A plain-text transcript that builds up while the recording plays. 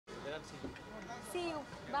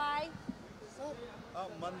Bye.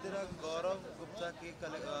 मंदिरा गौरव गुप्ता के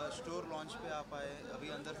store launch पे आप आए, अभी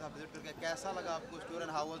अंदर से आप विजिट करके कैसा लगा आपको store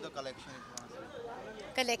and how was the collection?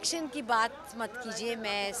 Collection की बात मत कीजिए,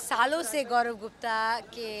 मैं सालों से गौरव गुप्ता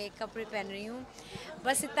के कपड़े पहन रही हूँ।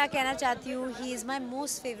 बस इतना कहना चाहती हूँ, he is my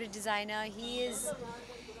most favourite designer. He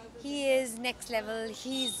is next level,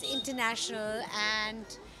 he is international and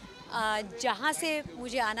जहाँ से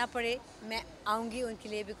मुझे आना पड़े मैं आऊँगी उनके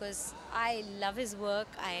लिए, because I love his work,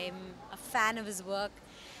 I am a fan of his work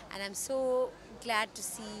and I am so glad to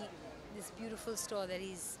see this beautiful store that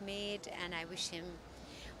he's made, and I wish him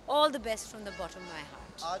all the best from the bottom of my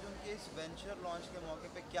heart. आज उनके इस venture launch के मौके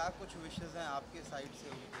पे क्या कुछ विशेष हैं आपके साइड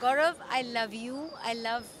से? Gaurav, I love you. I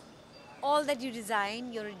love all that you design.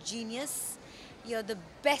 You're a genius. You're the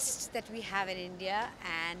best that we have in India,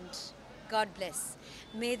 and God bless.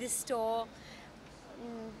 May this store,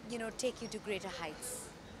 take you to greater heights.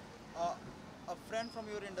 A friend from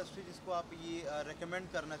your industry जिसको आप ये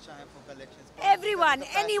recommend करना चाहें for collections? Everyone,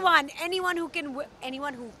 anyone who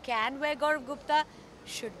can wear Gaurav Gupta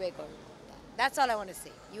should wear Gaurav Gupta. That's all I want to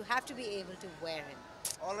say. You have to be able to wear him.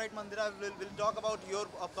 All right, Mandira, we'll talk about your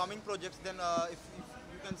upcoming projects. Then, if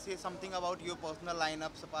you can say something about your personal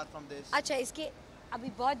lineups apart from this. अच्छा, इसके अभी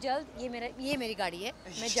बहुत जल्द ये मेरी गाड़ी है,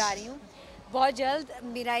 मैं जा रही हूँ। बहुत जल्द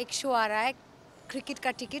मेरा एक शो आ रहा है, क्रिकेट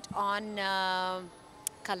का ticket on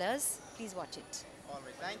Colors. Please watch it. All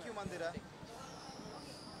right. Thank you, Mandira.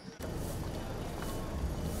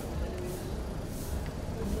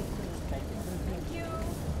 Thank you.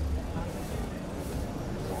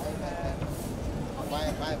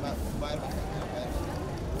 Bye.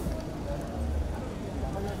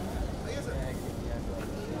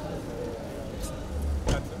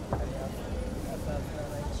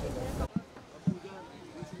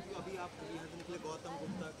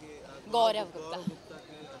 गौरव गुप्ता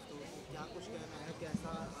क्या कुछ कहना है,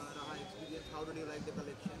 कैसा रहा experience? How did you like the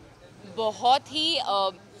collection? बहुत ही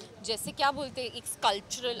जैसे क्या बोलते हैं, एक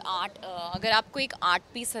स्कल्पचरल आर्ट, अगर आपको एक आर्ट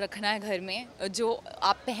पीस रखना है घर में जो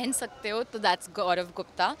आप पहन सकते हो, तो that's Gaurav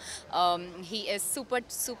Gupta. He is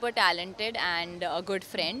super talented and a good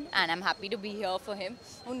friend and I am happy to be here for him.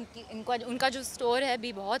 उनका जो स्टोर है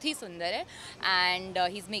भी बहुत ही सुंदर है and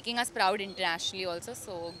he is making us proud internationally also.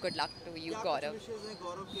 So good luck to you Gaurav.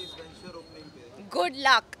 Good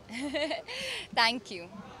luck. Thank you.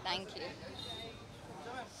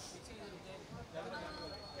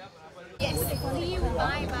 Yes, see you.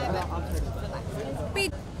 Bye.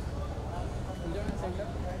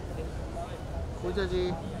 Pooja ji,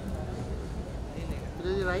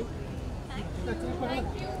 right? Thank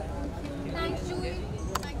you. Thanks, Julie.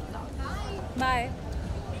 Bye.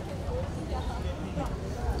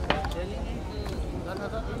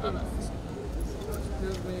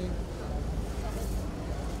 Excuse me.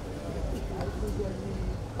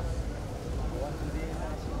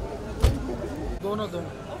 दोनों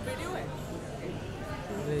video है।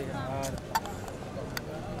 अरे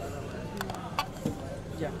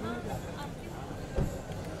यार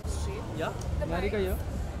या America या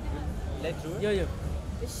let's do या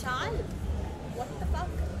Vishal, what the fuck?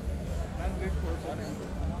 Ma'am wait for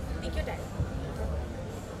Take your time.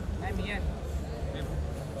 I'm here.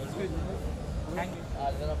 Thank you.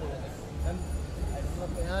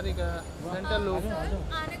 America central लोग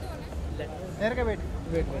आने दो ना. देर का वेट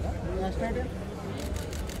यहाँ स्टार्ट है.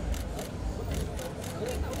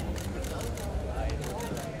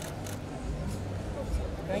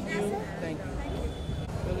 Thank you.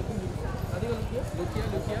 Look here.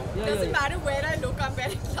 Doesn't matter where I look, I'm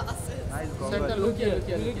wearing glasses. Center, look here.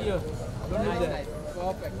 Don't look there.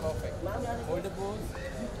 Perfect. Hold the pose.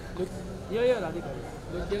 Look. Yeah, Radhika.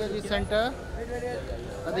 Look here, the center.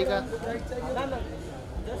 Radhika.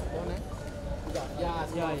 Yeah.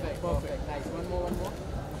 Perfect. Nice. One more.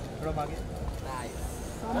 थोड़ा आगे. Nice.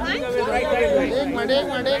 Right.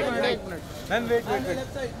 एक minute. Ma'am, wait.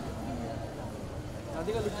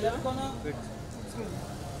 Radhika, look here. Wait.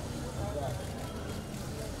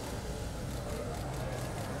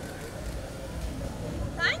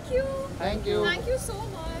 Thank you. Thank you so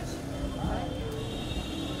much.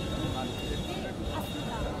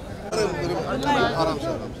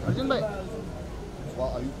 Arjun भाई.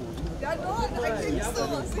 Yeah, no, I think so.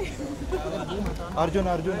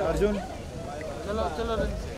 Arjun चलो